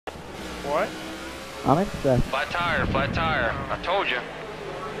What? I'm in second. Flat tire, flat tire. I told you.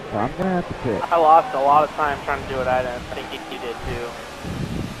 So I'm gonna have to pit. I lost a lot of time trying to do what I did. I think you did too.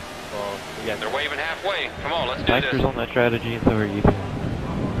 Well, yeah, they're waving halfway. Come on, let's do this. Cypher's on that strategy, and so are you.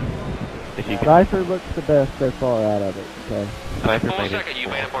 If you can. Cypher looks the best so far out of it, okay. Cypher Full made second, it. you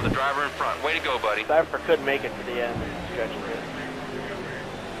made up on the driver in front. Way to go, buddy. Cypher could make it to the end stretch of it.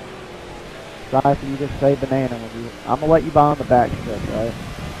 Cypher, you just say banana when you... I'm gonna let you buy on the back stretch, right?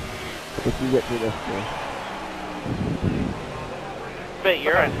 If you get through this stretch. But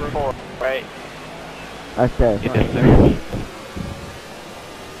you're in 4th, right? Okay. Yes, sir.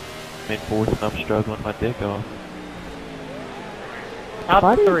 I'm in 4th and I'm struggling my dick off.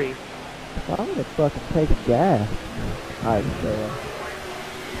 Top 3. I would have fucking taken gas. Alright, so...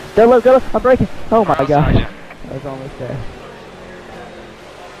 Go low, go low! I'm braking! Oh my god. I was almost there.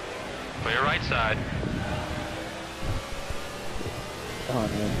 For your right side. Oh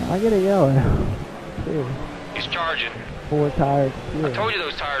man, I get a yellow now. Dude. He's charging. 4 tires. I told you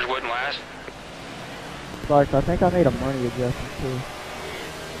those tires wouldn't last. Clark, I think I made a money adjustment too.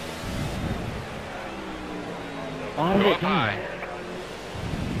 Go up high.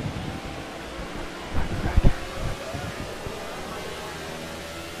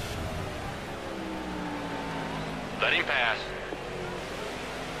 Let him pass.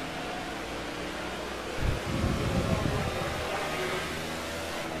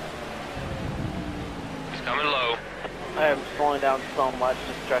 He's coming low. I am slowing down so much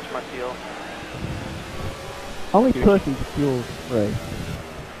to stretch my fuel. Only pussies fuel race.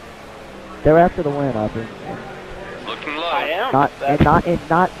 They're after the win, I think. Looking low. I am. Not that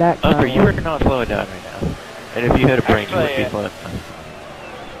kind Upper, of you are not slowing down right now. And if you had a brain, you would be slowing down.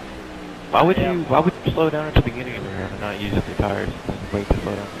 Why would you slow down at the beginning of the round and not use up your tires and wait to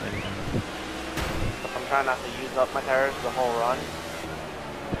slow down? I'm trying not to use up my tires the whole run.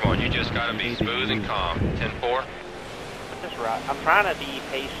 Come on, you just gotta be smooth and calm. 10-4. Just right. I'm trying to be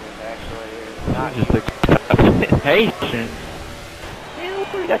patient, actually. Not Just like patient.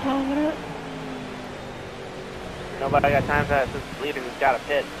 Nobody got time for that. Nobody got time for that since the leader has got a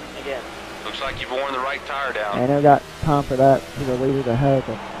pit again. Looks like you've worn the right tire down. I never got time for that to the leader to have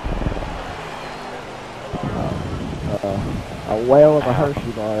a whale of a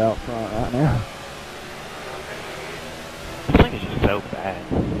Hershey bar out front right now. This thing is just so bad.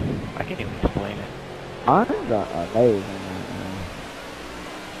 I can't even explain it. Mine's amazing right now.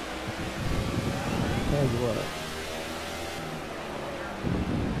 Tell you what.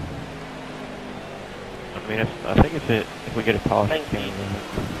 I mean, I think if we get a caution, I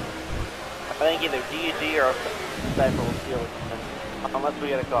think either DUG or Cypher will steal it. Unless we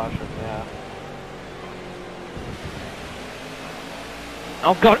get a caution, yeah.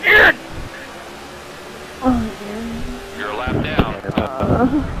 oh god, Aaron! You're a lap down.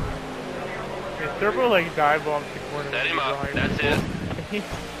 His turbo like dive bombs the corner. Set him up. That's it.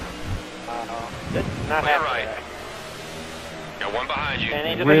 Not You're happy. right. Got one behind you. And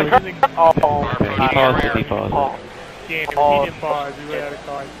he just Really? oh, Car approaching He paused it, your he rear. paused oh. it. Damn, he didn't pause. We would have had a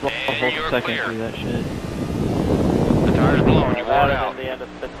caution. A And whole you're second clear. through that shit. The tire's blown. You wore That it is out. the end of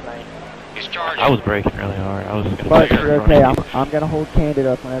pit tonight. He's charging. I was braking really hard. I was gonna But say you're okay, I'm gonna hold Candid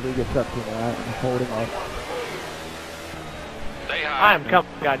up whenever he gets up to me, alright? I'm holding up. Stay high. I'm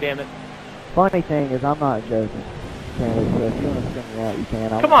coming, goddammit. Funny thing is, I'm not joking. Candid, so if you wanna spin me out, you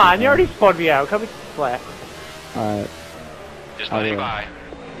can. Come on, you already spun me out. Come flat. Alright. Just let him by.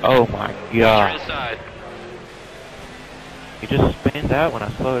 oh my You're god. inside. He just spins out when I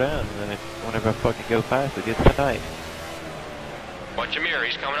slow down, and then whenever I fucking go fast, it gets tight. Watch your mirror.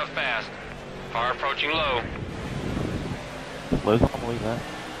 He's coming up fast. Car approaching low. Slow's on the way left.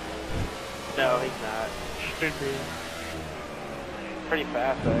 No, he's not. Should be. Pretty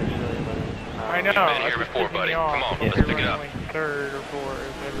fast, actually. But, I know. You've been That's here what's before, pissing buddy. me off. Come on, You're let's pick it running up. like 3rd or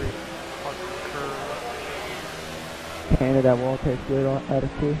 4th every fucking curve. Candid, that wall takes good out of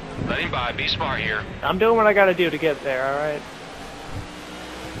two. Let him by. Be smart here. I'm doing what I gotta do to get there, alright?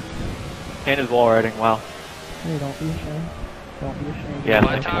 And his wall riding, wow. Hey, don't be ashamed. Don't be ashamed. Yeah,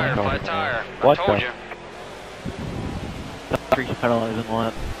 Flat thanks for tire. talking Flat about tire. that. What I told the? you. Three penalties in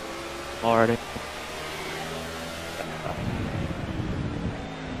lap. Already.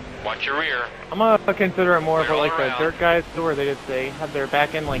 Watch your rear. I'm gonna consider it more for like the Around. dirt guys where they just have their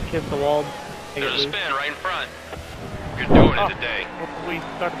back end like kiss the wall. Take it There's a loose. spin right in front. You're doing Oh. it today. We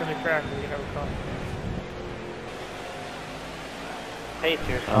stuck in the track and we have a caution. Hey,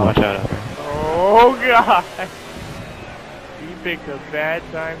 cheers. Oh, watch out out there. Oh god! You picked a bad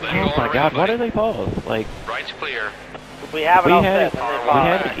time. Let him Oh go my around, god, why buddy. do they pause? Like, Right's clear. We have it We all had set, it- and we they fall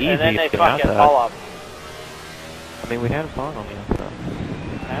had back, it and then easy they to get fucking outside. fall up. I mean, we had a song on the outside.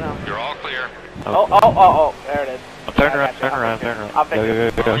 I know. You're all Oh, there it is. Turn around, turn around. I'll fix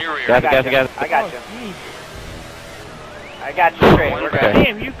it. Go. On your rear. Gas, I got you. I got you straight. We're good.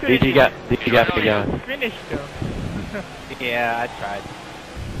 Damn, you could DG got me going. finished him. Yeah, I tried.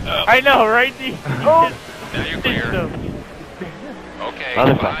 I know, right? D? Now you're clear. Him. Okay.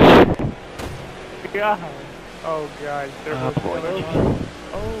 Other behind. side. God. Oh God. They're Oh, both boy. yellow.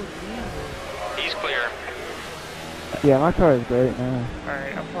 Oh Jesus. He's clear. Yeah, my car is great now.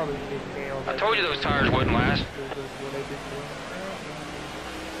 Alright, I'm probably gonna get nailed. I told you those tires wouldn't last.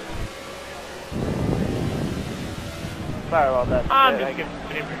 Sorry about that. I'm Yeah, just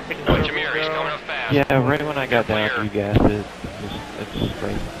getting Watch your mirror. He's coming up fast. Yeah, right when I got down to you guys, it's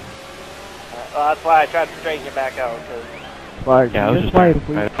straight. well, that's why I tried to straighten you back out, because Like, Yeah, I was just just wait if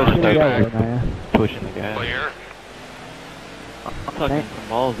we I was get just it over, man. pushing the gas. Clear. I'm talking some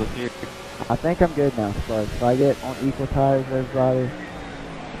balls up here. I think I'm good now, Sparks. If I get on equal tires with everybody, I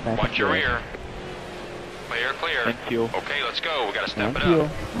think Watch I'm your good. rear. Clear. And fuel. Okay, let's go. We gotta step And it fuel.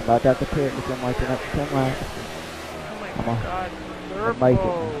 up. I'm about at the pit within like the next 10 laps. Oh my Come on. God. We'll make it.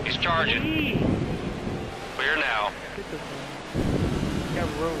 Turbo. He's charging. Jeez. Clear now. Look at this thing.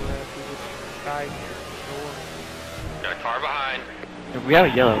 Got road rap. Guy door. Got a car behind. We got a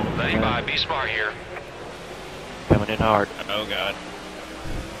yellow. Let him by. Be smart here. Coming in hard. Oh god.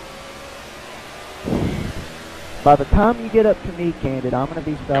 By the time you get up to me, Candid, I'm gonna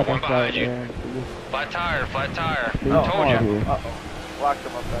be stopping one right behind you. there and see Flat tire. see Told car you. here. locked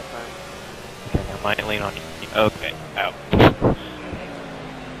him up that time. Okay, I might lean on you. Okay, out.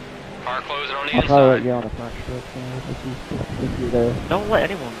 Car closing on the I'll probably let inside. you on the front strip, Candid, if you're there. Don't let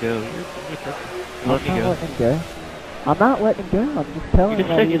anyone go. Let me I'm not go. letting him go. I'm not letting him go. I'm just telling You him just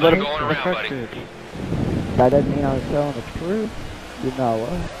that said you he's let him Going go on the around, front buddy. stretch. That doesn't mean I was telling the truth. You know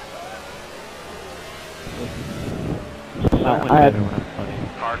what? Someone I had- better when I'm funny.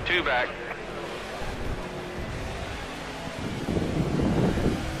 Car 2 back.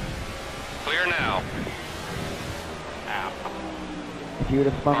 Clear now. If you would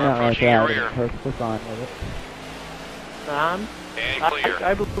have spun me Car out like approaching that, I your would have rear. been perfectly fine with it. And clear.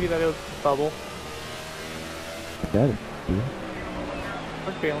 I believe that it was bubble. Better. Dude.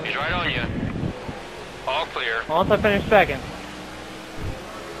 I'm feeling He's it. right on you. All clear. Once I finish second.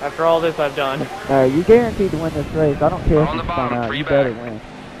 After all this I've done. You guaranteed to win this race. I don't care We're if on you the spun bottom, out. 3 You better back. win.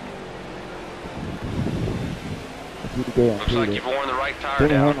 If you Looks guaranteed like it. you've worn the right tire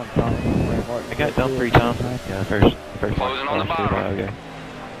Denny down. Hamlin told me. I got dumped 3 times. Yeah, first Closing on the bottom. Okay.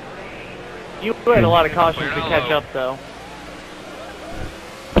 You had a lot of cautions to catch up though.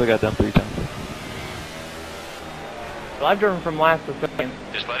 So I got dumped 3 times. Well, I've driven from last to second.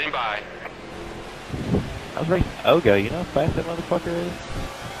 Just let him by. I was racing Ogo. You know how fast that motherfucker is?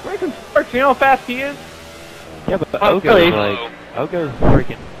 Racing Sparks, you know how fast he is? Yeah, but Oh, Ogo's really? like Ogo's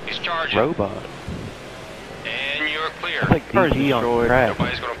freaking He's charging. robot. And you're clear. It's like DG on track.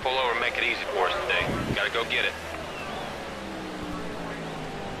 Nobody's going to pull over and make it easy for us today. Got to go get it.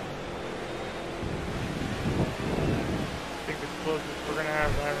 I think the closest we're gonna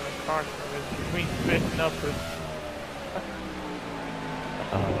have having a caution is between Spit and Upper.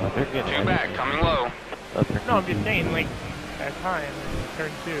 They're getting 2 back. Coming low. No, I'm just saying, like, at time, turn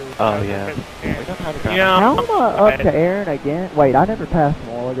 2. Oh, yeah. We Yeah. don't have a You know, How am I up to Aaron again? Wait, I never passed him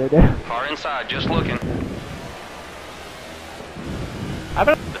a while ago, dude. Car inside. Just looking. I've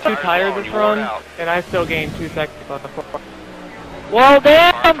been The 2 tires blowing, this you wore it run, out. and I still gained 2 seconds on the floor. Well,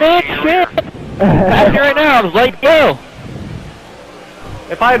 damn, Car bitch, approaching your shit! rear. Back here right now, I was late, go!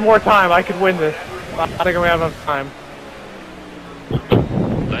 If I had more time, I could win this. I think I'm gonna have enough time.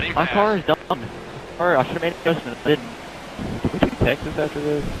 Let him My pass. car is done. Or I should have made an adjustment. I didn't. Can we do Texas after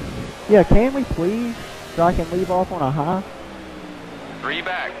this? Yeah, can we please? So I can leave off on a high? 3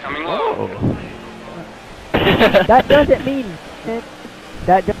 back. Coming low. That doesn't mean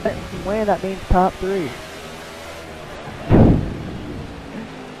that doesn't mean win, that means top 3.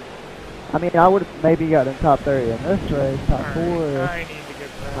 I mean, I would have maybe got in top 30 in this race, top 4. I need to get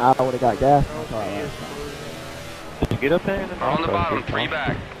back. I would have got gas in my car. Nobody is last time. losing. Did you get up there? And then We're on the also bottom. good 3 time?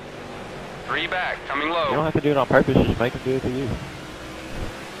 back. 3 back. Coming You don't low. have to do it on purpose. Just make them do it to you.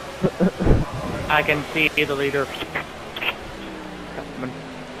 I can see the leader.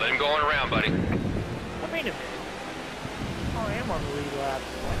 Let him go on around, buddy. I mean, if I am on the lead lap.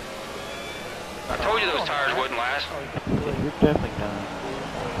 I told you those tires wouldn't last. You're definitely not.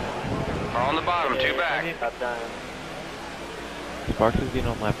 Car on the bottom. 2 back. Not done. Sparks is getting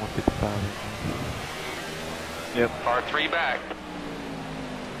on lap 155. Yep. Car 3 back.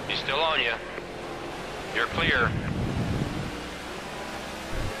 He's still on you. You're clear.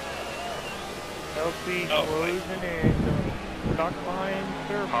 LC closing in. stuck behind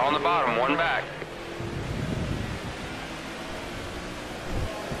Surf. Car on the bottom, one back.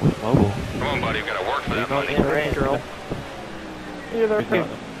 What's mobile? Come on, buddy, we gotta work for that money. Girl. Either.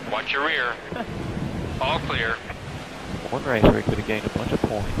 Watch your rear. All clear. One racer could have gained a bunch of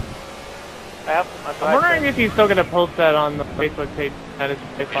points. Yep, that's what I'm I wondering said. if he's still gonna post that on the Facebook page. That is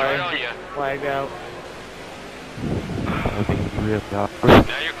if He's right on I you. flagged out. That would be real awkward.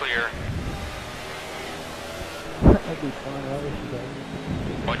 Now you're clear. That'd be fun. I wish you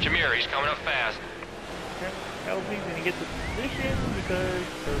guys. Watch your mirror, he's coming up fast. LZ's gonna get the position because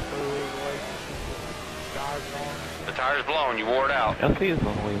like dives on. The tire's blown, you wore it out. LC is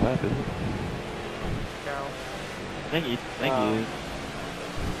on the way left, isn't it? No. I think he is.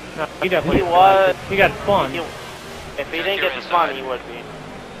 No, he definitely He was. He got spun. If he didn't get the spun, he would be.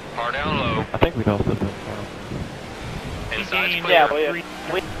 Car down low. I think we'd also been Inside's clear. Yeah,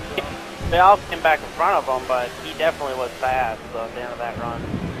 they all came back in front of him, but he definitely was fast at the end of that run.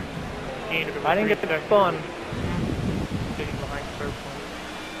 I didn't get the spun. Sitting behind Surf.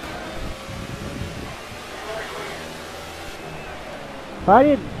 I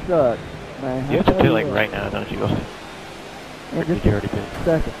didn't suck, man. You have to pit like right now, don't you? And Did just you already pit?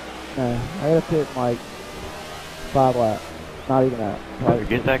 second. No, I had to pit in like 5 laps. Not even that. Better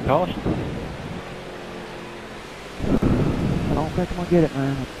get that caution. I don't think I'm gonna get it,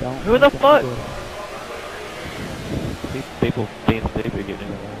 man. I don't Who the think I'm gonna fuck? get it. People being stupid getting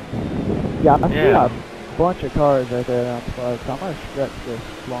in the Yeah, I see Yeah. a bunch of cars right there down the side, so I'm gonna stretch this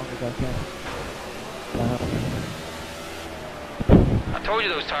as long as I can. I told you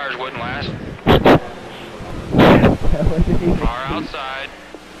those tires wouldn't last. That wasn't even Car outside.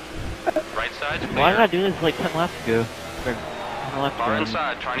 Right side's clear. Why did I do this like 10 laps ago? Or 10 laps Car ago?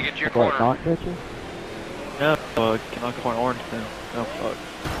 inside, trying to get to your what, corner. knock bitches? No, came out for an orange thing. Oh fuck.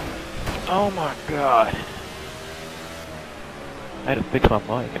 Oh my god. I had to fix my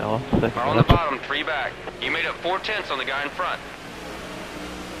mic and I lost a second. Car on the bottom, 3 back. You made up 4/10 on the guy in front.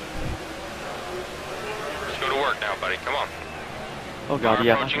 Let's go to work now, buddy. Come on. Oh god, Car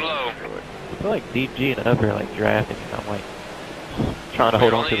yeah. approaching low. I feel like DG and up here like drafting and I'm like trying to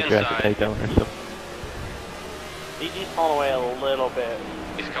hold on to the draft at Daytona or something. DG's pulling away a little bit.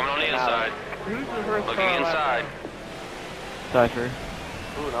 He's coming on the inside. Who's the first Looking car inside. Cypher.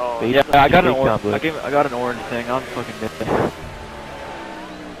 Who knows? Big- Yeah, I got an big orange. conflict. I got an orange thing. I'm fucking dead.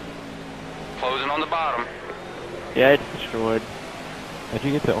 Closing on the bottom. Yeah, it's destroyed. How'd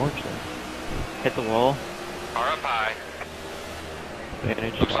you get the orange thing? Hit the wall. Car up high.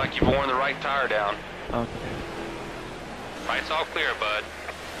 Advantage. Looks like you've worn the right tire down. Okay. Right's all clear, bud.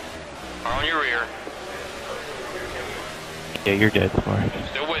 Car on your rear. Yeah, you're dead smart.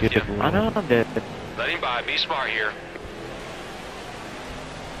 Still with Get you. the I know I'm dead. Let him by. Be smart here.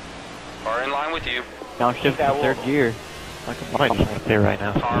 Car in line with you. Now I'm shifting to third gear. I might just stay right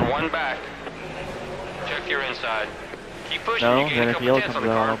now. Car 1 back. Check your inside. Keep pushing. No, you then gain a if couple yellow tenths on comes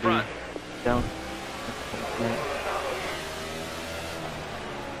the out, car I'll in front. be down.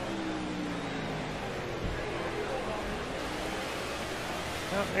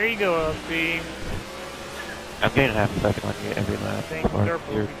 Oh, there you go, LC. I'm gaining half a second on you every lap. Thank Or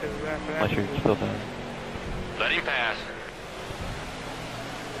Circle you're, because after unless you're still down. Let him pass.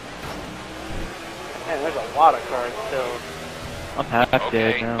 Man, there's a lot of cars still. I'm half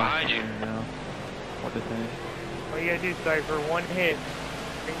Okay, dead now. behind you. I don't know what to think. All you gotta do, Cypher, one hit.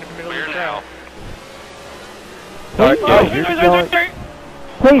 In the middle Clear of the now. track. Yeah, you're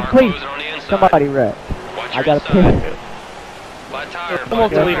Please, Car please, closing on the inside. somebody wreck. Watch I your got a inside. pit. Flat tire.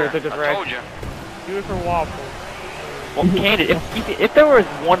 Almost flat a leader tire. to the I told you. Do it for waffles. Well, Candid, if there was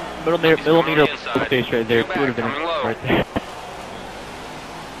 1 millimeter He's coming on the inside. space right there, it Two would have back, been coming low. right there.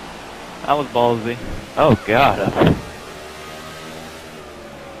 That was ballsy. Oh god.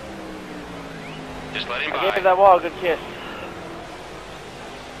 Just let him I gave by. that wall a good kiss.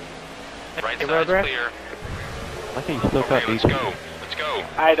 Right Hey, side's Roadrunner. clear. I think you still got Okay, these. let's go. Let's go.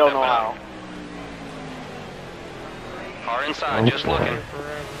 I don't Step know it how. up. Car inside, just boy. looking.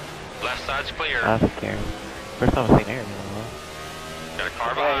 Forever. Left side's clear. That's scary. First time I've seen Aaron in a while. Got a car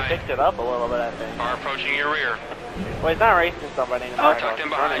Yeah, he behind. picked it up a little bit, I think. Car approaching your rear. Well, he's not racing somebody anymore. tucked in He's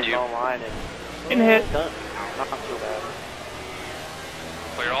behind running his you. own line and In hit. not too bad.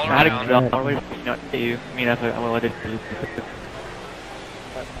 Clear all I had to around. get up. I was not at you. I mean, that's what I did.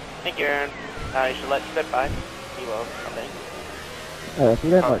 Thank you, Aaron. You should let you sit by. He will, I think. If he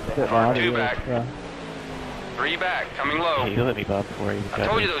doesn't let sit down, he Two will. back. 3 back, coming low. Hey, you let me Bob before you I got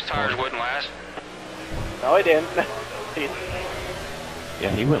told you me. those tires wouldn't last. No, he didn't. Yeah,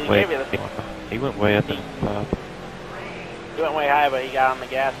 he went He way. gave you He went way up in the top. He went way high, but he got on the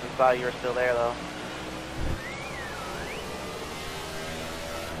gas and saw you were still there, though.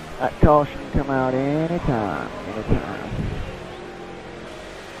 That caution can come out anytime, anytime.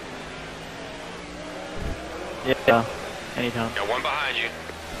 Yeah, anytime. Got one behind you.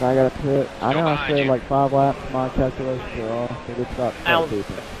 So I gotta put, I know I behind said you. like 5 laps, my calculations are off, so it's about Ow. 12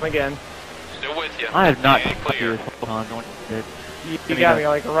 people. Again. Still with you. I have not Stay clear clear. this whole time. No one did. You got me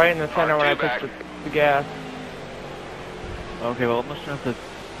like right in the center when I back. pushed the gas. Okay, well, I'm just gonna have to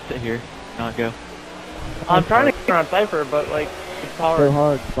sit here, not go. I'm trying to get around Cypher, but like, it's So hard.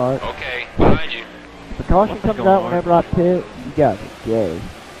 hard, Spark. Okay, behind you. If the caution What's comes going out on? whenever I pit, you guys are gay.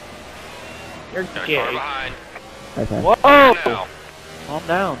 You're Got a car gay. behind. Okay. Whoa! Now, Calm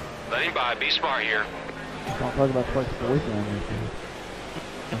down. let him by. Be smart here. Don't talk about Spark's boyfriend.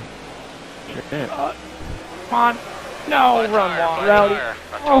 Shit. Come on. No, Flat run tire, long. flat Rowdy. tire.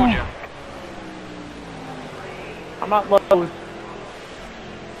 I told you. I'm not low.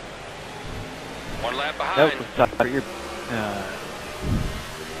 One lap That behind. was Cypher. You're.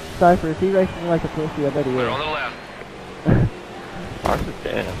 Cypher, is he racing you like a pussy? I bet he Right is. on the left. Sparks is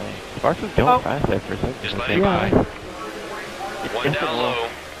dead, I think. Sparks was going Oh. fast there for a second. Just I let think. him by. It's One down low.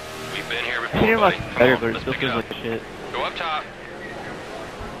 We've been here He before, didn't buddy. much Come better, on, but it let's still pick it feels up. like shit. Go up top.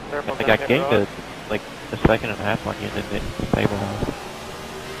 Careful, I think I don't gained get like a second and a half on you and then it stabilized.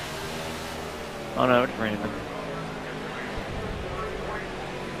 Oh no, it's random.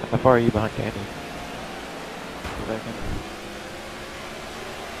 How far are you behind Candy? Second.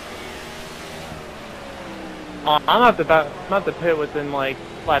 I'm at the pit within like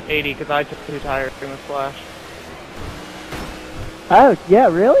lap 80 because I took 2 tires in the slash. Oh, yeah,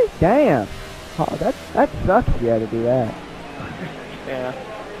 really? Damn. Oh, that sucks you had to do that. Yeah.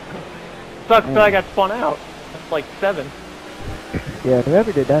 Sucks that I got spun out. That's like 7. Yeah,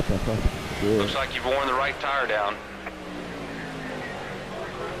 whoever did that, that's fucking good. Looks like you've worn the right tire down.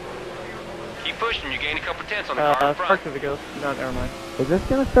 Keep pushing. You gained a couple tenths on the car in front. Sparks is a ghost. No, never mind. Is this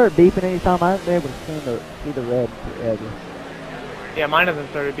gonna start beeping anytime? I haven't been able to see the red edges. Yeah, mine hasn't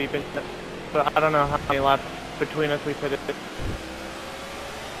started beeping, but I don't know how many laps between us we put it.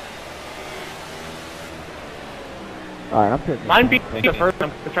 Alright, I'm putting Mine beeped the first time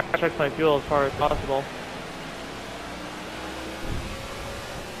because I'm trying to check my fuel as far as possible.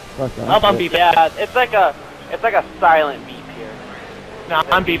 Fuck that. Oh, I'm beeping. Yeah, it's like a silent beep here. No,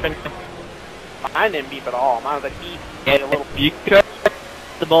 I'm beeping. Mine didn't beep at all. Mine was like beep, like a little. You stretch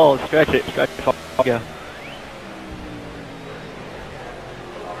the ball, stretch it, go.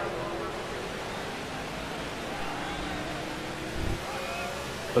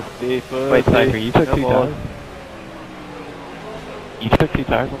 Wait, Cypher, you took 2 tires? You took 2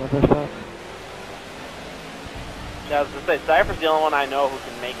 tires on the first lap? Yeah, I was gonna say Cypher's the only one I know who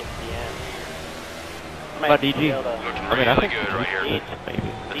can make it to the end. I might About be DG? able to- Looks I mean, I really think good right here. maybe.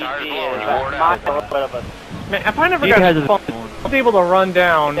 The tire's DG blowing. is You wore it mine out. a little bit of a. Man, if I never You got guys are spun, I was able to run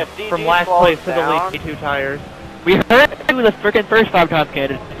down If DG from last slows place to the down- lead 2 tires. We heard you with the frickin' first 5 times,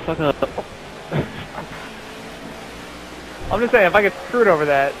 Candace. Fuck up. I'm just saying, if I get screwed over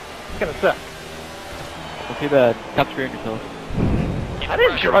that, it's gonna suck. Well, too bad. Stop screwing yourself. Keep I the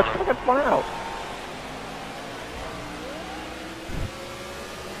didn't pressure screw. I on just him. got spun out.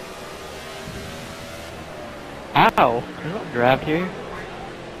 Ow! There's no draft here.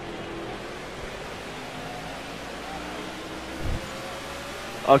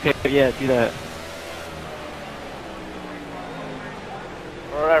 Okay, yeah, do that.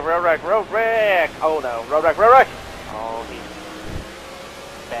 Road wreck! Oh no, road wreck! Oh,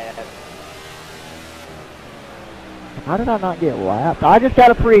 he's bad. How did I not get lapped? I just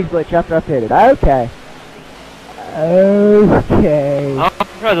got a freeze glitch after I pitted. Okay. Okay. I'm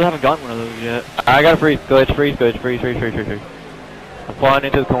surprised I haven't gotten one of those yet. I got a freeze freeze. I'm flying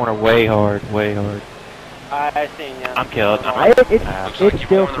into the corner way hard. I seen ya. I'm killed. Oh, Looks It's like you've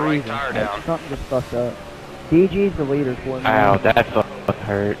still worn the right freezing. tire down. Something just fucked up. DG's the leader for me. Ow, that fucking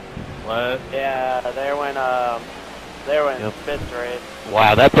hurt. What? Yeah, there went Yep. Spitz race.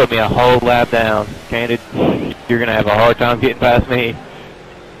 Wow, that put me a whole lap down. Candid, you're gonna have a hard time getting past me.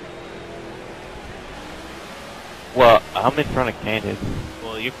 Well, I'm in front of Candid.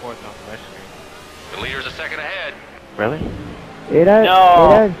 Well, you fourth off my screen. The leader's a second ahead. Really? It has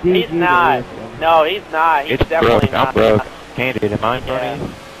No, DG he's the not. leader for me. No, he's not. He's It's definitely broke. not. I'm broke. Candid, am I in front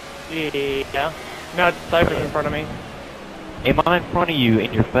of Yeah. No, it's Cypher's in front of me. you? Am I in front of you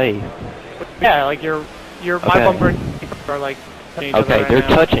in your face? Yeah, like your my Okay. bumper and are like touching each other Okay, right they're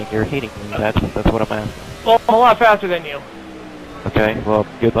now. touching. You're hitting me. That's what I'm asking. Well, a lot faster than you. Okay, well,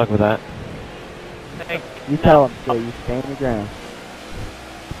 good luck with that. Thanks. You tell him, so you stand your ground.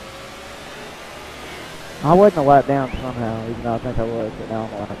 I wasn't a lap down somehow, even though I think I was, but now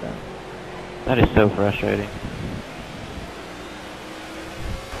I'm a lap down. That is so frustrating.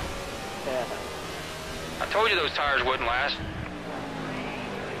 Yeah. I told you those tires wouldn't last.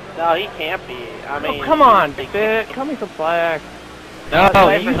 No, he can't be. I mean, Oh, come on, he- bitch. Cut me some slack. No,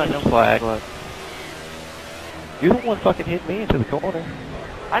 Cypher you got should- no flag. Look. You're the one fucking hit me into the corner.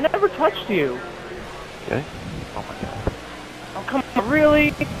 I never touched you. Okay. Oh my god. Oh, come on, really?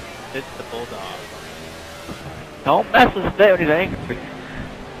 It's the bulldog. Don't mess with Stay when he's angry.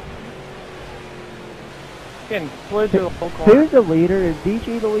 Getting slid through the whole corner. Who's the leader? Is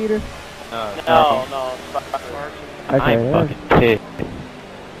DG the leader? No, Cypher. Okay, I'm that's- fucking pissed.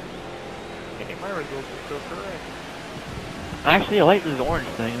 Okay, my results are still correct. Actually, I like this orange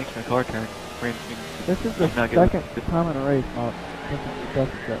thing. It makes my car turn. This is the I'm not good. second time in a race, Mark. This is got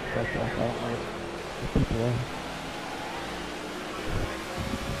stuff off. I don't know what people are.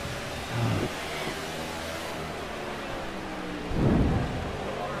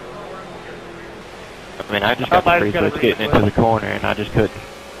 I mean, I just got the free switch getting into the corner, and I just couldn't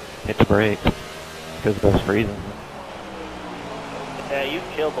hit the brakes because it was freezing. Yeah, you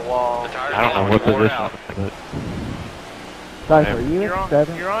killed the wall. The tires I don't know what wore position, out. but Cypher, are you You're in on,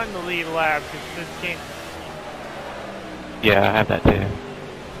 7? you're on the lead lap because this can't. yeah, I have that too.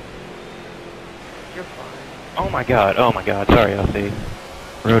 You're fine. Oh my god, sorry, LC.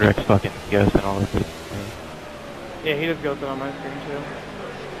 Roderick's fucking ghosting all this. Yeah, he just goes on my screen too.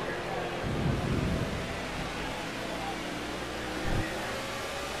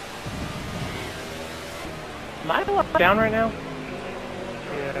 Am I a lap down right now?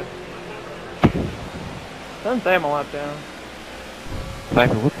 Yeah. Doesn't say I'm a lap down.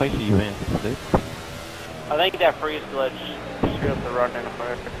 Cypher, what place are you in? 6? I think that freeze glitch screwed up the run in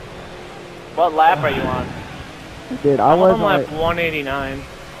quick. What lap are you on? Dude, I I'm was on lap only, 189.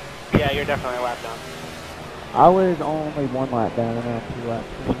 Yeah, you're definitely a lap down. I was only 1 lap down and now 2 laps.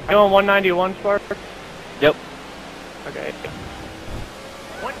 You on 191, Spark? Yep. Okay.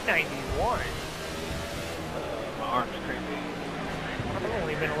 191? My arm's crazy. I've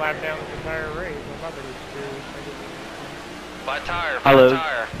only been a lap down this entire race. I'm about to be screwed. Flat tire, Hello. flat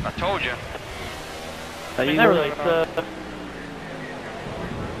tire. I told you. I mean, that really sucks.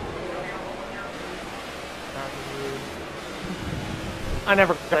 I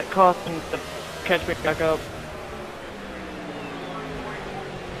never got caught to catch me back up.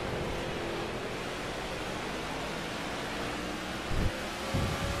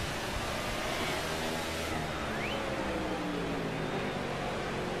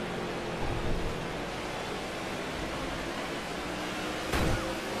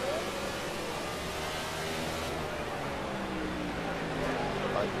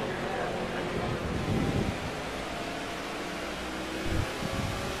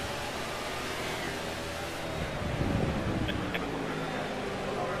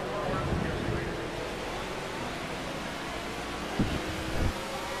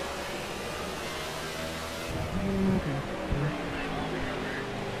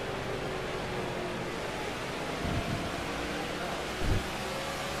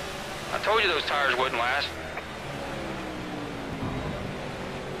 I told you those tires wouldn't last.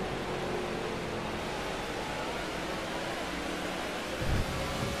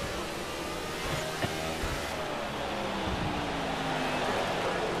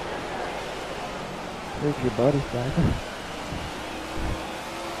 Where's your buddy, Cypher?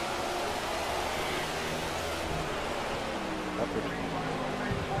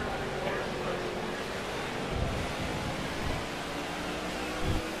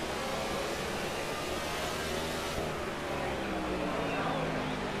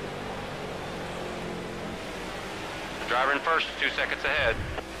 The driver in first, 2 seconds ahead.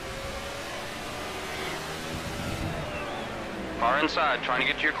 Far inside, trying to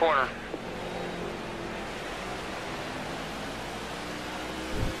get to your corner.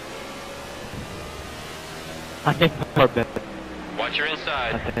 I think we're better. Watch your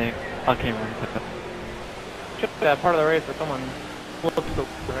inside. I think. I can't remember. Just that part of the race where someone flips the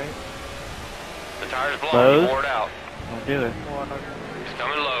right? The tire's blown, Lows? you wore it out. Don't do it. It's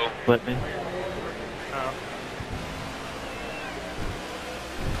coming low. Flip me. Oh.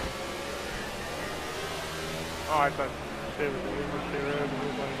 Oh, I thought it was the road.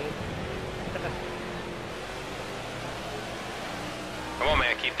 Come on,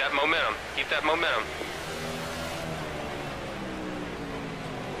 man, keep that momentum. Keep that momentum.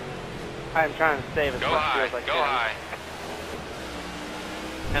 I'm trying to save as Go much high, fuel as I go can. high.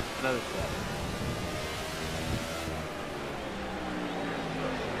 That's another step.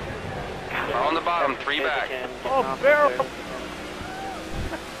 We're on the bottom, 3 If I back. can, Oh, getting off barrel. there.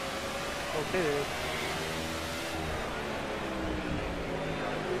 Okay, dude.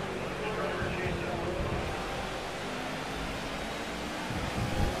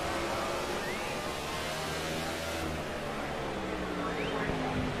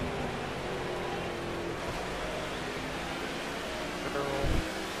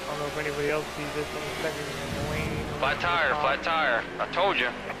 if anybody else sees this in the second lane. Flat tire, flat tire. I told you.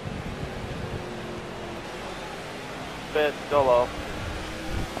 Spit, go low.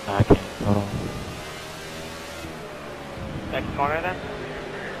 I can't. Hold on. Next corner then?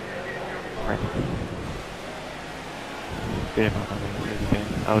 Right. Get him on me.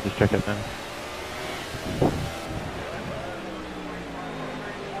 I'll just check it now.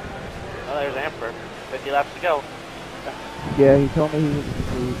 Oh, there's Amper. 50 laps to go. Yeah, he told me he was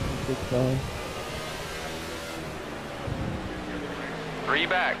asleep. He's 6'5". 3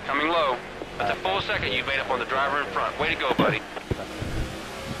 back, coming low. That's a full second you've made up on the driver in front. Way to go, buddy.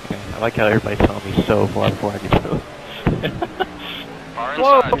 Okay. I like how everybody's telling me so far before I get to it. Car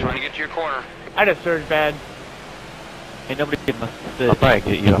inside, trying to get to your corner. I just surged bad. Ain't nobody getting my I'll probably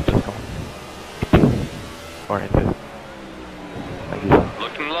get you off this call. Or into it. Like you.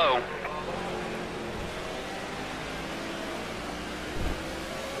 Looking low.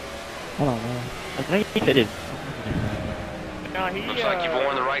 I don't know. I think he said it. No, he, Looks like you've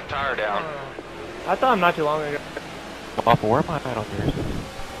worn the right tire down. I thought him not too long ago. Well, where am I at on yours?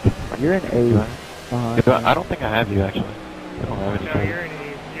 You're an Do I? 8 behind. I don't think I have you actually. I don't have any. No, you're in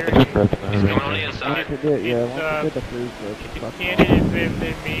It just broke the He's coming on the motor. inside. Once you did, yeah, It's, once you did the freeze switch, it's fucking Candidate,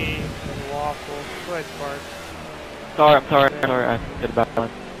 Viv, me, and Waffle. Go ahead, Spark. I'm sorry, I did a bad one.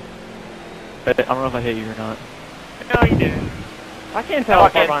 I don't know if I hit you or not. No, you didn't. I can't tell how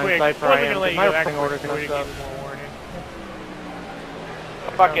far behind Cypher I am. My ring order's messed up.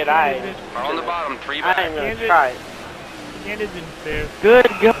 Fuck it, I Are on the bottom, 3 ain't back. gonna try it. Candidate in fifth. Good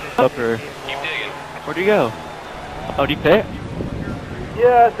go, upper. Keep digging. Where'd you go? Oh, do you pit?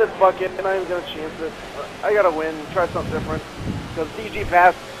 Yeah, I said fuck it, and I'm gonna chance it. I gotta win, try something different. Because DG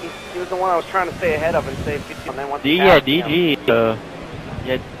passed, he was the one I was trying to stay ahead of and save 50, and then once he passed him,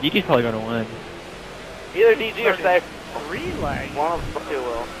 Yeah, DG's probably gonna win. either DG or Cypher. Relay. One of the two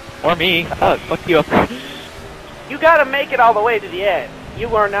will. Or me. Fuck you, upper. You gotta make it all the way to the end.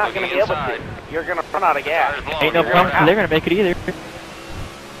 You are not Looking gonna be able inside. to. You're gonna run out of gas. Tire's blown. Ain't no You're problem, out. they're gonna make it either.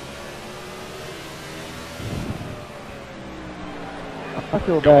 I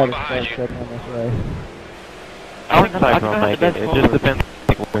feel Going bad if behind Cypher's you. taking this race. I think Cypher will make it. It just depends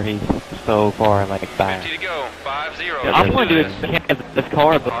like, where he's so far like back. 50 to go. 5-0. Yeah, I Let's want to do this. this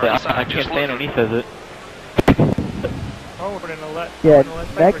car, but Car inside, I can't just stand when he looking. says it. Oh, we're gonna let. Yeah, we're gonna let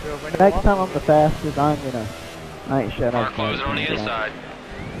Cypher next go. If next anyone time I'm the fastest, I ain't shutting Car up. closing on the inside.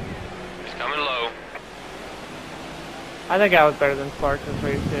 He's coming low. I think I was better than Spark this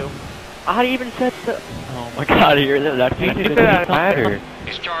race too. I even said that. Oh my god, here that You doesn't said that. matter.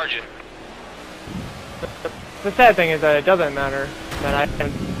 He's charging. The sad thing is that it doesn't matter that I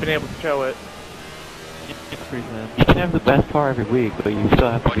haven't been able to show it. It's pretty sad. You can have the best car every week, but you still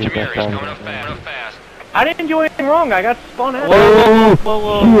have to Watch be the your mirror. best He's car. coming up fast. Up fast. I didn't do anything wrong. I got spun out.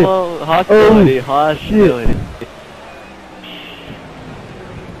 Whoa, hostility.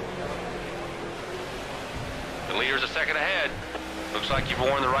 The leader's a second ahead. Looks like you've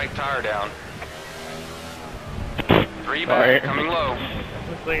worn the right tire down. 3 back, coming low.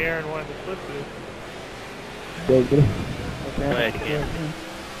 Looks like Aaron wanted to flip this. Take it. Go Okay. ahead, yeah.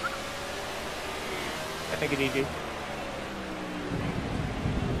 Take it easy.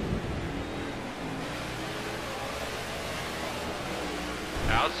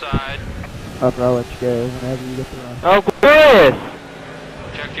 Outside. I'll let you go whenever you get the run. Oh, Chris!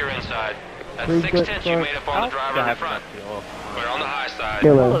 Check your inside. That's Three 6 foot tenths you front. made up on the driver in front. We're on the high side. All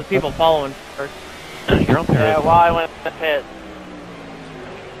Killer. those people following first. You're on Yeah, Paris. while I went to the pit.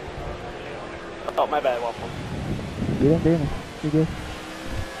 Oh, my bad, Waffle. You didn't do anything. You good?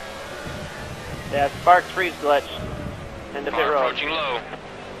 Yeah, Spark freeze glitch. In the pit Car road. approaching low.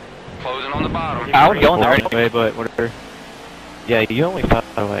 Closing on the bottom. I was going there anyway, but whatever. Yeah, you only stopped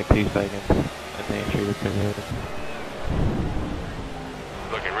for like 2 seconds, and then you treated it.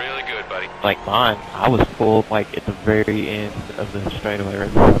 Looking really good, buddy. Like mine, I was full like at the very end of the straightaway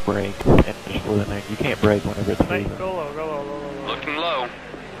right before the brake, and just flew in there. You can't brake whenever it's Nice. freezing. Go low, go low, go low, go low. Looking low.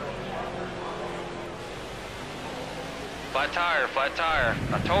 Flat tire, flat tire.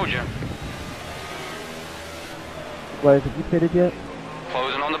 I told you. Blaze, have you pitted yet?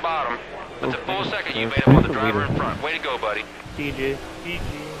 Closing on the bottom. That's a full second you made up on the driver in front. Way to go, buddy. DG.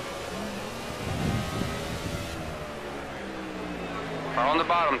 Car on the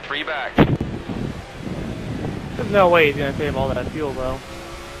bottom, 3 back. There's no way he's gonna save all that fuel though.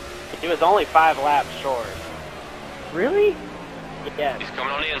 He was only 5 laps short. Really? Yes. He's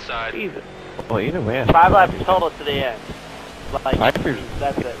coming on the inside. Jesus. Well, either way, 5 laps total to the end. Like, Cypher's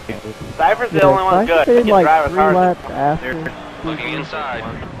that's it. Cypher's the only one good. Cypher He did can like drive 3 as hard as laps after. Looking inside.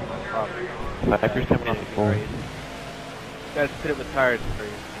 Cypher's coming on the floor. Guys, put it with tires for you.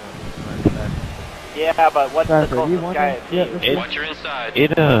 Yeah, but what's the Cypher, you closest want guy to at get you? this? Watch your inside.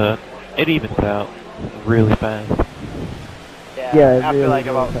 It evens out really fast. Yeah, it after really, like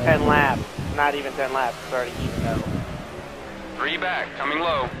really about fast. 10 laps, not even 10 laps, it's already evened out. 3 back, coming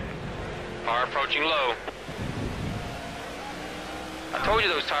low. Car approaching low. I told you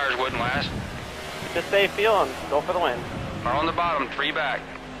those tires wouldn't last. Just stay feeling, go for the win. Car on the bottom, 3 back.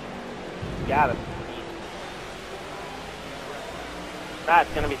 Got it. Nah,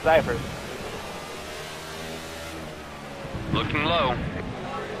 it's gonna be Cypher. Looking low.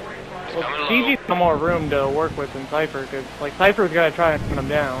 Well, Coming low. DG's got more room to work with than Cypher, because, like, Cypher's got to try and put him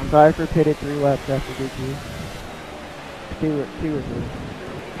down. Cypher pitted 3 laps after DG. Two or 3.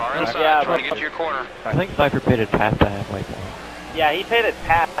 Car inside, Yeah, trying to but- get to your corner. I think Cypher pitted past the halfway point. Yeah, he pitted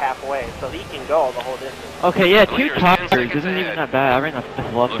past halfway, so he can go the whole distance. Okay, yeah, 2 Leader's 10 tires seconds isn't even ahead. that bad. I ran the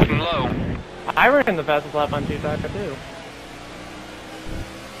fifth level. Looking low. I ran the fastest lap on 2 tires, too.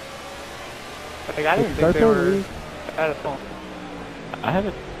 Like, I didn't think they were bad at all. I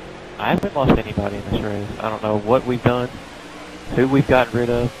haven't lost anybody in this race. I don't know what we've done, who we've gotten rid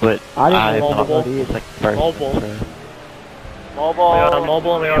of, but I didn't I've know not Mobile. lost a single person Mobile. in this race. Mobile. We on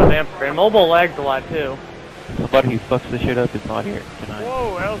Mobile and we on Vampire. And Mobile lags a lot, too. Somebody who fucks this shit up is not here tonight.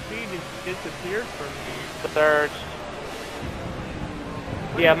 Whoa, LC just disappeared from me. The third.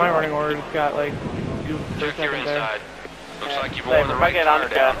 Yeah, my running order just got, like, 2 Check your seconds there. inside. Looks like you've Cypher, worn the if I right get tire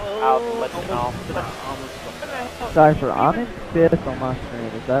under down. I'll let you know. Cypher, I'm in 5th on my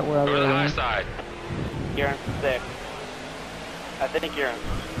screen. Is that where I Go to the really high am? side. You're in 6th. I think you're in.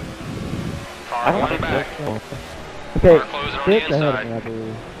 Car 1 back. Okay, Car closing on 5th the ahead of inside. me, I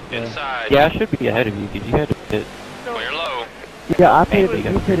believe. Yeah, Inside. Yeah, I should be ahead of you because you had to pit. Clear low. yeah I Hey, pitted, you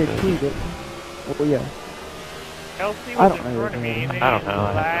you got pitted this. 2, didn't you? Well, yeah. LC I was don't in know front of your me, name. and then I don't he know, I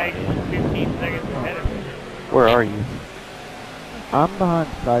have no lagged idea. 15 seconds ahead of me. Where are you? I'm behind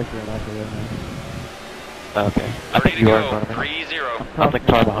Cypher and I feel right Okay. I Ready think to you are in go. front of me. 3-0. I'm the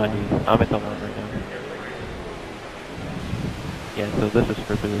car behind you. I'm at the one right now. Yeah, so this is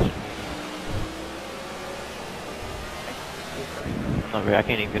for position. Not very, I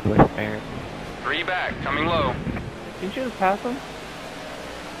can't even get away from Aaron. 3 back, coming low. Didn't you just pass him?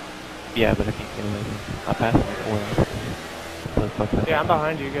 Yeah, but I can't get away from him. I passed him before. So fuck that. Yeah, I'm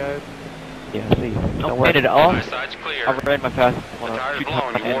behind you guys. Yeah, see. Don't Don't wait worry. it off. High side's clear. I ran my fastest The one. tire's 2 blown,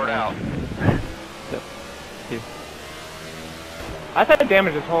 times you wore it out. I've had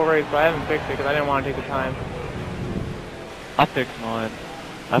damage this whole race, but I haven't fixed it because I didn't want to take the time. I fixed mine.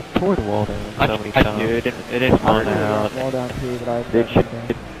 I've tore the wall down so many I times. do. It didn't I fall didn't out. wall down too, but I It should.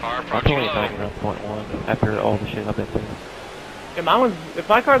 Car I'm approaching only low. 99.1 after all the shit I've been through. Yeah, mine was, if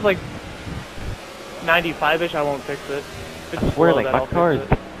my car's like 95-ish, I won't fix it. If it's I swear, below like, that, my I'll fix car is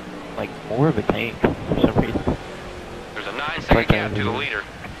it. like more of a tank for some reason. There's a 9-second Right gap down to the here. leader.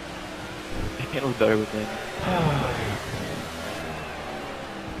 It was better with me.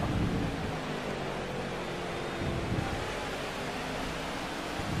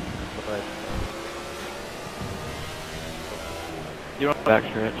 You don't back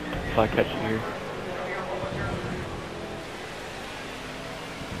stretch if I catch you here.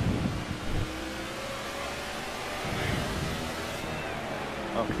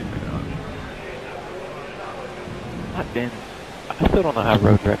 I've been. I still don't know how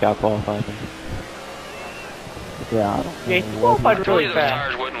road track out qualified me. Yeah, I don't know. Yeah, he what qualified I told really you those fast.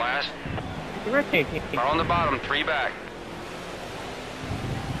 tires wouldn't last. You were 18. Car on the bottom, 3 back.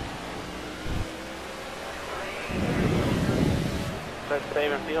 Start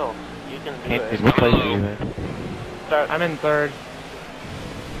saving fuel. You can do Can't it. get what place are you in? Start. I'm in 3rd.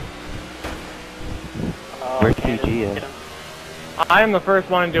 Where's Candace, TG at? get him. I am the first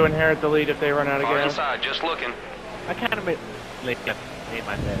one to inherit the lead if they run out of Car gas. inside, just looking. I kind of made my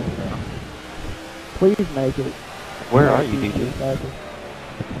best, bro. Please make it. Where are you, DJ? Cypher.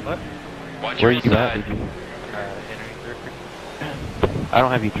 Watch Where your are you at, inside. DJ? I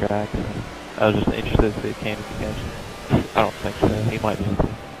don't have you tracked. I was just interested if it came to catch. I don't think so. He might be. Closing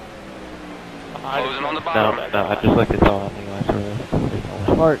on the No, bottom. no, I just looked at all on the last row.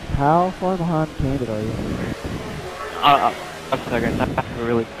 Mark, how far behind Candid are you? I'm second. I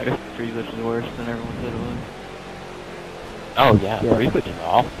guess 3 is worse than everyone said it was. Oh yeah, Yeah. 3 switch is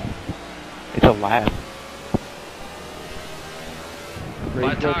awful. It's a lap.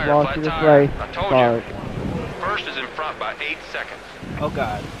 Flat Just tire, lost flat you this tire. race. I told Sorry. you. First is in front by 8 seconds. Oh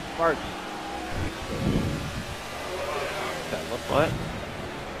god. Mark. What?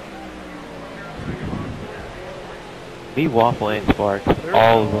 Me, Waffle, and Sparks,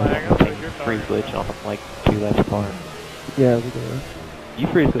 all of us free switch on like 2 laps apart. Yeah, we do. You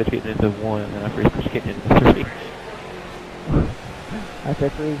free switch getting into 1, and I free switch getting into 3. I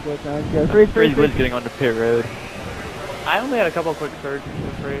said freeze, what's on? Go freeze. was getting on the pit road. I only had a couple quick surges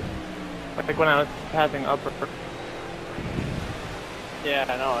to freeze. Like when I was passing upper. Yeah,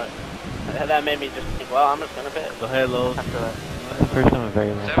 I know it. That made me just think, well, I'm just gonna pit. So hello. After that. The first time in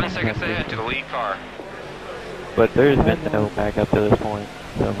very long. 7 seconds ahead to the lead car. But there's been no back up to this point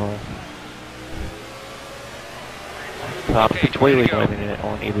so far. So I'm Okay, completely 20 to go. blaming it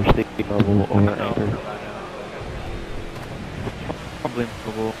on either Steve Mobile or Anchor. Probably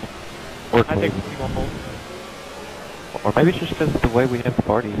movable. Or I think Cleveland. people. Or maybe it's just because of the way we have the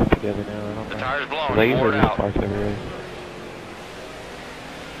parties together now. I don't The know. tire's blown. They usually Board do out. sparks every race.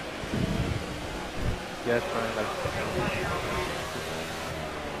 Yes, right.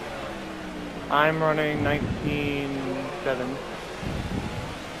 I'm running 19.7.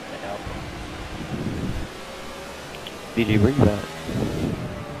 DG, where you at?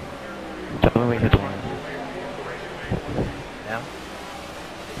 Tell me when we hit the line. Now?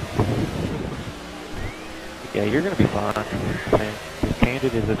 Yeah, you're gonna be fine. Man,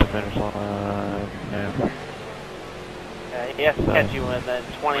 Candid is at the finish line now. Yeah, he has to catch you in then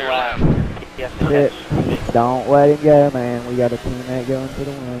 20 Rear laps. left. He has to Shit. catch. Don't let him go, man. We got a teammate going for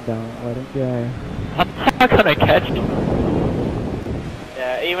the win. Don't let him go. I'm not gonna catch him.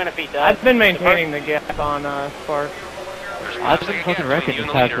 Yeah, even if he does. I've been maintaining the gap on Spark. There's I've 1 been second fucking gap wrecking between this you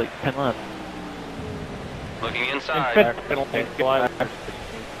and past the leader. like 10 laps. Looking And inside. Fitz been only flat.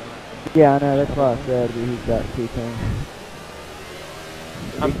 Yeah, I know. That's why I said he's got two things.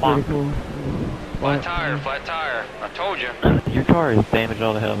 I'm Pretty bonked. cool. Flat tire, flat tire. I told you. Your car is damaged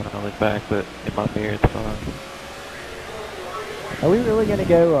all the hell when I look back, but in my mirror it's fine. Are we really gonna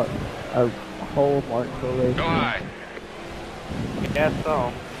go a whole Martinsville race? Go high. Guess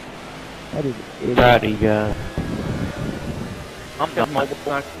so. That is idiot. Proud of you guys. I'm Got done. mobile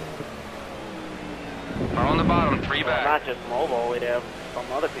not- Are on the bottom, 3 Well, back. not just mobile, we have some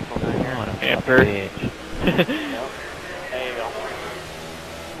other people down here. What a Hamper. bitch. Yep. There you go.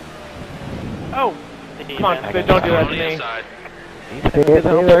 Oh! Come on, Fitz, don't do that On to the me. inside.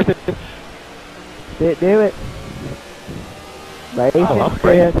 Do it. Race Oh, and I'm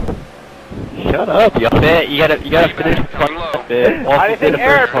Fred. Shut up, y'all. Bet, you gotta Three finish back, the coming low. front bit. How do you think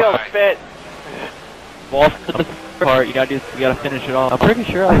Eric feels fit? Walk to the part, you gotta finish it off. I'm pretty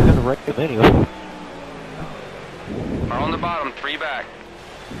sure I was gonna wreck him anyway. Are on the bottom, 3 back.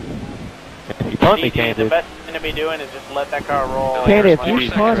 You punt me, DG, the Candid. best thing to be doing is just let that car roll. Candy, if There's 4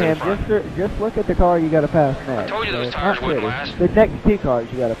 you punt seconds in him, front. just look at the car you gotta pass next. I told you those It's tires not wouldn't pretty. last. The next two cars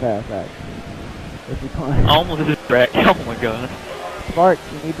you gotta pass, actually. If you punt. I almost just wrecked. Oh my god. Spark,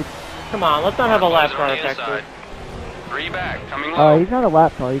 you need to... Come on, let's not have a lap Closer car on the effect. inside. 3 back, coming Oh, low. he's not a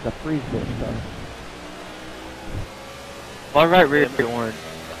lap car, he's a freeze pit car. My right rear is orange.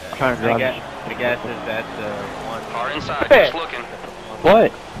 I'm trying to drive. I guess if that's one. Car inside, Fit. just looking.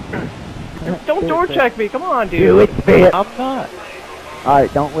 What? Don't door check me, come on, Do dude. it, Fit. I'm not.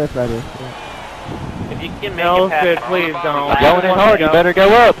 Alright, don't lift right here. If you can make No, it past Fit, the please don't. Going in hard, you better go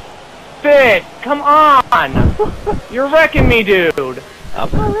up. Fit, come on! You're wrecking me, dude.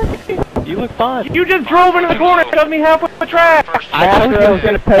 I'm not wrecking you. You look fine. You just drove into the corner and shoved me halfway up the track. I told you I was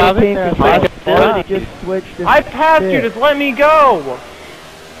gonna pay stop it team there. control. I Just switch to I passed you, Fit. just let me go.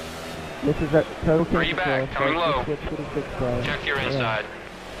 This is a total team 3 back, control. coming so low. switch to the 6 car. Check your inside.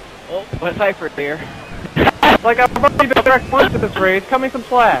 Oh, what cipher there? Like I've already been wrecked once at this race, cut me some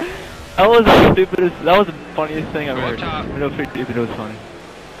slack. That was the stupidest, that was the funniest thing I've Go ever up top. heard. It was pretty stupid, it was funny.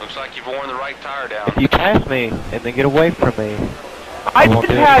 Looks like you've worn the right tire down. If you pass me and then get away from me, I won't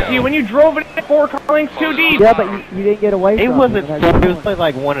did do it. pass you when you drove it 4 car lengths too deep. Yeah, but you didn't get away from it wasn't. him. It was only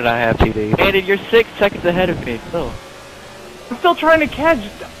like 1.5 TD. And you're 6 seconds ahead of me, still. I'm still trying to catch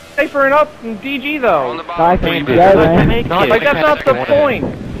Cypher and up and DG On the though. bottom, Cypher, 3 you back. go, man. Not Like that's not the point.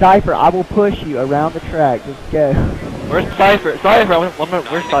 Cypher, I will push you around the track. Just go. Where's Cypher? Cypher,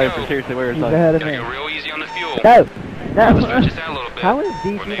 where's Cypher? Seriously, where is He's Cypher? ahead of Gotta me. go real easy on the fuel. Go. Stretch this No. out a little bit. How is Or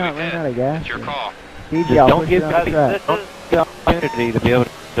DG maybe not running 10. out of gas? It's your call. DG, Just I'll don't push give you on the This track. is The opportunity to be able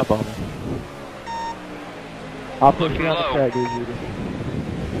to jump on me. I'll push looking you on the low. track, DG.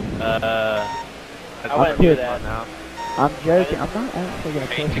 I I'm wouldn't do good. that now. I'm joking. I'm not actually gonna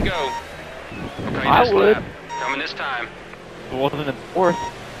 8 push to you. go. Okay, I this would. lap. Coming this time. It wasn't in fourth.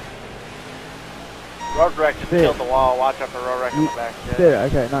 Road wreck just Fit. killed the wall. Watch out for road wreck on the back. Sit,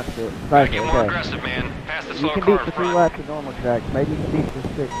 okay, not sit. Gotta Cypher, get more okay. aggressive, man. Pass the You slow can car beat in the 3 front. laps of normal tracks. Maybe you can beat the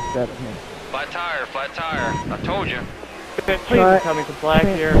 6 and 7 here. Flat tire, flat tire. I told you. Please Try- cut me some slack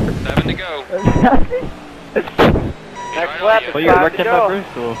here. 7 to go. Next lap is Well, you're 5 to wrecking my go.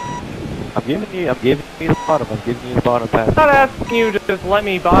 Bristol. I'm giving you the bottom. I'm giving you the bottom pass. I'm not asking you to just let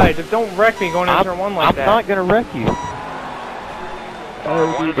me by. Just don't wreck me going into turn 1 like I'm that. not gonna wreck you.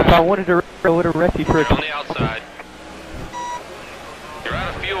 If I wanted to, I would have wrecked you for On the outside. You're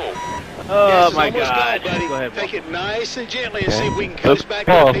out of fuel. Oh my god. Go ahead, take it nice and gently and see if we can Good coast back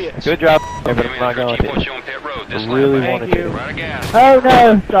to the pits. Good job. Okay, But I'm not going keep what to. you on pit road. This I really lap. wanted to. Right of gas. Oh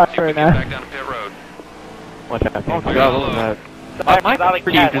no, See if we sorry can get now. back down to pit road. Watch out. Oh my god, look at that. Cypher's My out of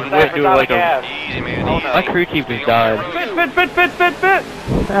crew gas. just went Cypher's through out of like a... gas. Easy, man. Oh, easy. no. My crew chief Stay just on died. pit road. Fit.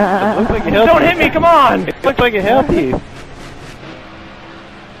 Looks like it helped Don't you. hit me, come on! It looks like it helped you.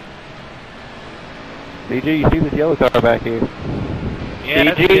 DG, you see this yellow car back here?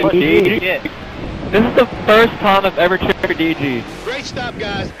 Yeah, DG. This is the first time I've ever checked for DG. Great stop,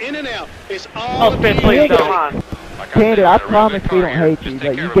 guys. In and out. It's all Oh, Spin, up to please you. don't. Come on. Like I Candid, said, I got a real promise good we car don't here. hate Just you, take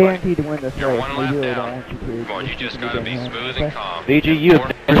but care you of everybody. guaranteed to win this You're race. one We lap really down. don't want you to. Come on, you just gotta be smooth and calm. DG, you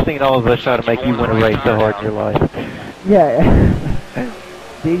have never seen all of us try to make you win a race so hard in your life. Yeah.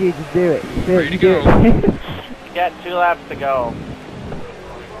 DG, just do it. Do Ready it. to You do go. it. You got 2 laps to go.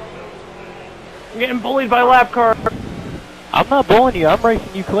 I'm getting bullied by lap car. I'm not bullying you, I'm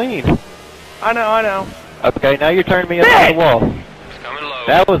racing you clean. I know. Okay, now you're turning me up on the wall. It's coming low.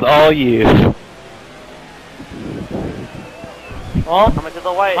 That was all you. Well, Coming to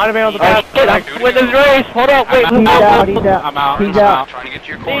the white. might have been able to Oh, pass. shit, I I'm win this race. Hold up, wait. He's out. He's out. I'm out. He's I'm out. Trying to get to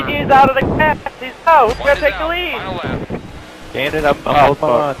your corner. DG's out of the gas. He's out. Who's One gonna is take the out. lead? Final lap. Candid, I'm holding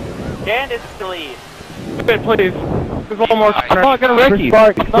on. Candace the lead. Fit, please. There's one more I'm I'm not corner. gonna wreck you.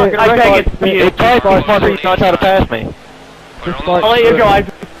 Spark, I'm not sit. gonna I wreck beg you. it to you. It's probably smart for you not try to pass me. Put it on I'll the I'll let you go. I.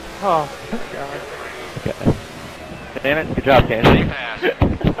 Oh. Okay. Damn it, good job, Stay Candid. fast.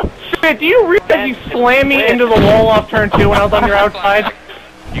 Fit, do you realize you slammed me into the wall off turn 2 when I was on your outside?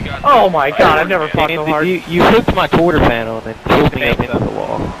 You got Oh my god, I've never fought so Candid, hard. you hooked my quarter panel and then pulled me up into the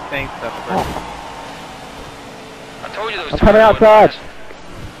wall. Thanks, I told you those I'm coming tires wouldn't outside. last.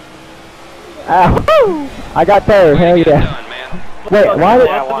 Ah, woo! I got third. Way Hell to get it yeah. done, man. Wait, why did...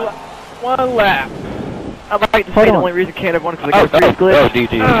 Yeah, one. One lap. I'd like to Hold say the on. only reason Canada won is because I got a free Oh, glitch.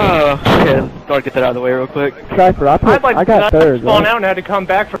 DG. Okay, let's start to get that out of the way real quick. Cypher, I'd like I got to third, spawn right? out and had to come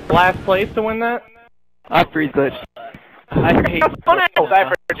back for last place to win that. I freeze glitch. I hate Spawn out.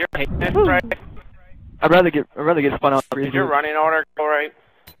 Cypher, did your right? I'd rather get spun out. Did your running order go right?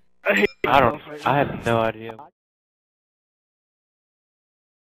 I have no idea.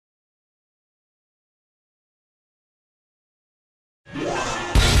 Yeah.